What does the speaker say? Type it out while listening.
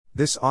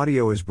This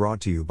audio is brought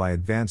to you by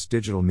Advanced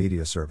Digital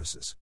Media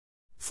Services.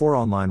 4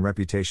 online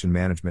reputation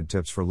management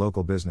tips for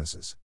local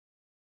businesses.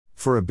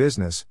 For a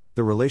business,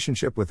 the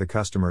relationship with the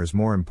customer is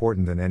more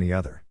important than any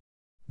other.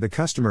 The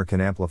customer can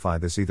amplify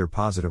this either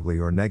positively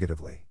or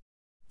negatively.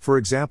 For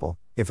example,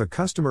 if a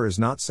customer is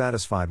not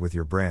satisfied with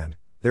your brand,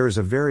 there is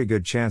a very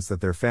good chance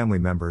that their family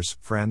members,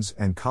 friends,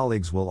 and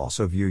colleagues will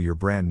also view your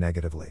brand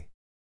negatively.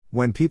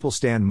 When people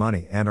stand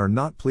money and are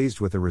not pleased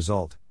with the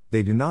result,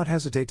 they do not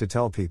hesitate to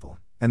tell people,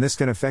 and this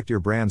can affect your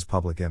brand's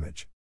public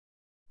image.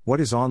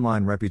 What is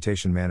online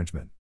reputation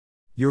management?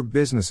 Your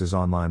business's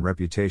online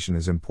reputation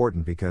is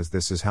important because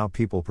this is how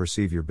people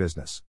perceive your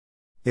business.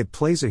 It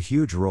plays a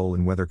huge role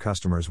in whether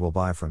customers will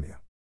buy from you.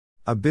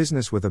 A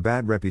business with a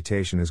bad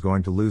reputation is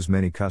going to lose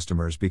many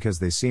customers because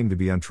they seem to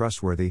be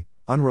untrustworthy,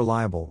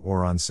 unreliable,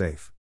 or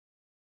unsafe.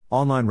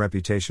 Online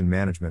reputation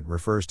management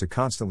refers to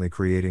constantly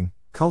creating,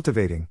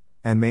 cultivating,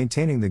 and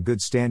maintaining the good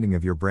standing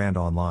of your brand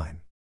online.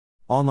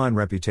 Online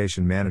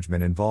reputation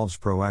management involves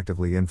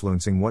proactively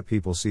influencing what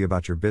people see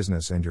about your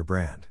business and your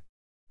brand.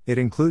 It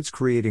includes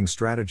creating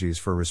strategies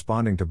for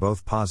responding to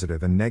both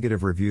positive and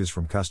negative reviews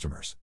from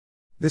customers.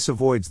 This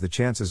avoids the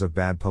chances of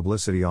bad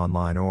publicity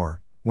online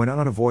or, when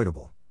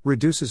unavoidable,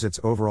 reduces its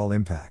overall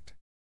impact.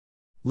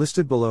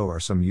 Listed below are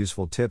some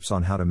useful tips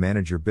on how to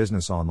manage your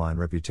business online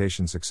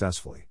reputation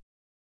successfully.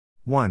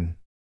 1.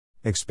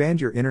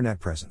 Expand your internet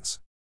presence.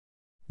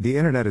 The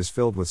internet is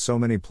filled with so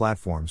many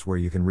platforms where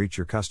you can reach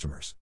your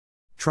customers.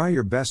 Try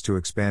your best to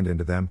expand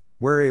into them,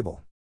 where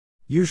able.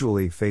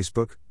 Usually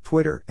Facebook,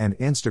 Twitter, and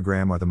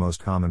Instagram are the most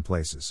common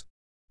places.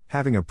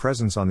 Having a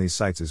presence on these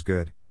sites is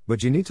good,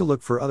 but you need to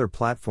look for other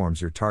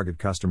platforms your target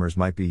customers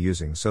might be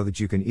using so that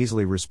you can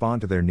easily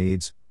respond to their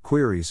needs,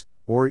 queries,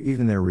 or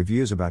even their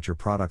reviews about your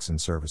products and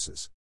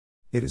services.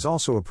 It is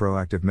also a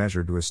proactive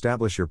measure to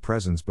establish your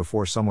presence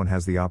before someone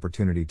has the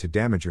opportunity to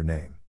damage your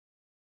name.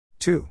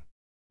 2.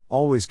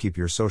 Always keep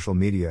your social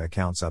media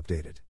accounts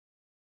updated.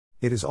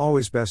 It is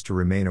always best to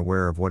remain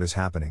aware of what is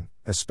happening,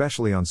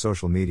 especially on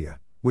social media,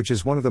 which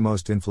is one of the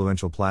most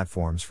influential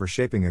platforms for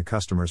shaping a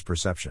customer's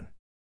perception.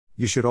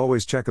 You should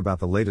always check about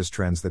the latest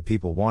trends that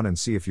people want and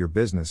see if your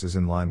business is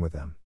in line with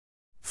them.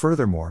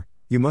 Furthermore,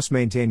 you must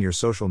maintain your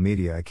social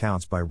media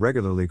accounts by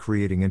regularly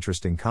creating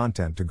interesting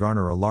content to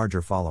garner a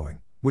larger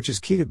following, which is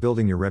key to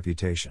building your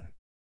reputation.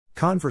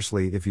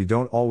 Conversely, if you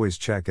don't always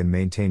check and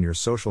maintain your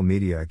social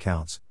media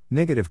accounts,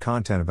 negative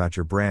content about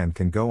your brand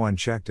can go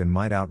unchecked and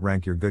might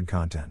outrank your good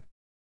content.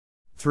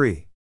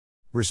 3.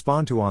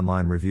 Respond to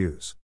online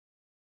reviews.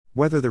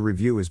 Whether the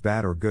review is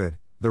bad or good,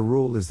 the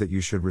rule is that you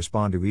should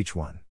respond to each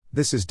one.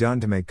 This is done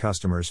to make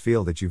customers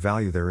feel that you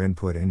value their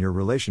input and your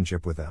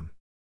relationship with them.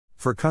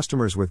 For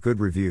customers with good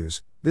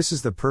reviews, this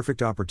is the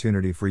perfect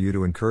opportunity for you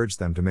to encourage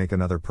them to make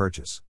another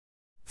purchase.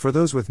 For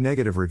those with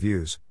negative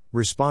reviews,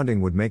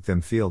 responding would make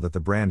them feel that the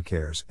brand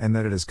cares and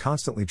that it is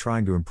constantly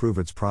trying to improve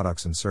its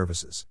products and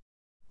services.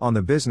 On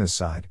the business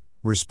side,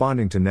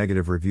 responding to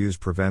negative reviews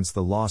prevents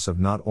the loss of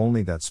not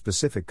only that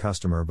specific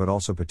customer but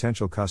also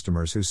potential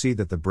customers who see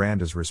that the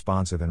brand is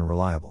responsive and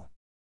reliable.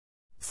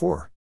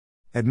 4.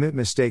 Admit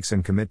mistakes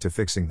and commit to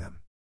fixing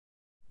them.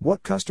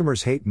 What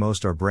customers hate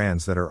most are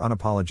brands that are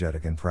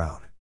unapologetic and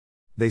proud.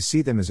 They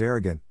see them as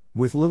arrogant,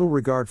 with little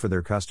regard for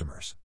their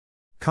customers.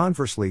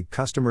 Conversely,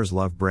 customers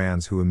love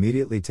brands who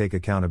immediately take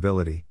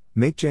accountability,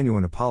 make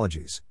genuine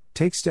apologies,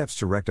 take steps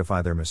to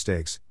rectify their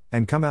mistakes,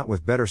 and come out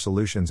with better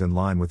solutions in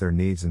line with their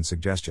needs and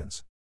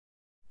suggestions.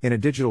 In a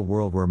digital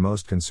world where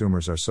most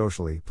consumers are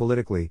socially,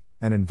 politically,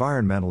 and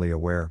environmentally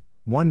aware,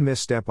 one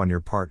misstep on your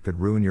part could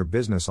ruin your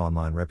business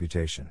online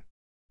reputation.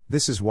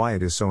 This is why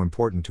it is so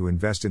important to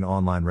invest in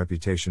online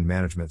reputation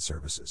management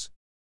services.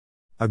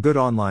 A good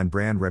online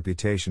brand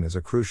reputation is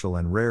a crucial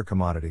and rare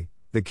commodity,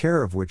 the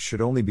care of which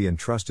should only be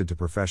entrusted to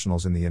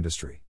professionals in the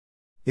industry.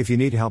 If you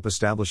need help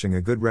establishing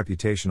a good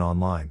reputation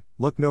online,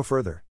 look no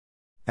further.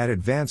 At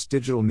Advanced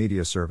Digital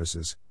Media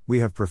Services, we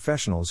have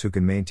professionals who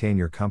can maintain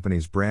your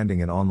company's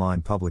branding and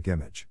online public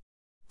image.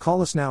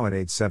 Call us now at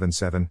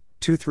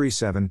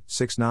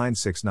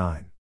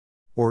 877-237-6969.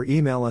 Or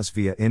email us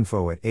via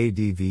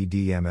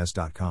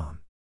info@advdms.com.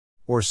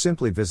 Or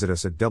simply visit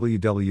us at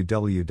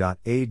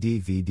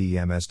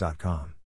www.advdms.com.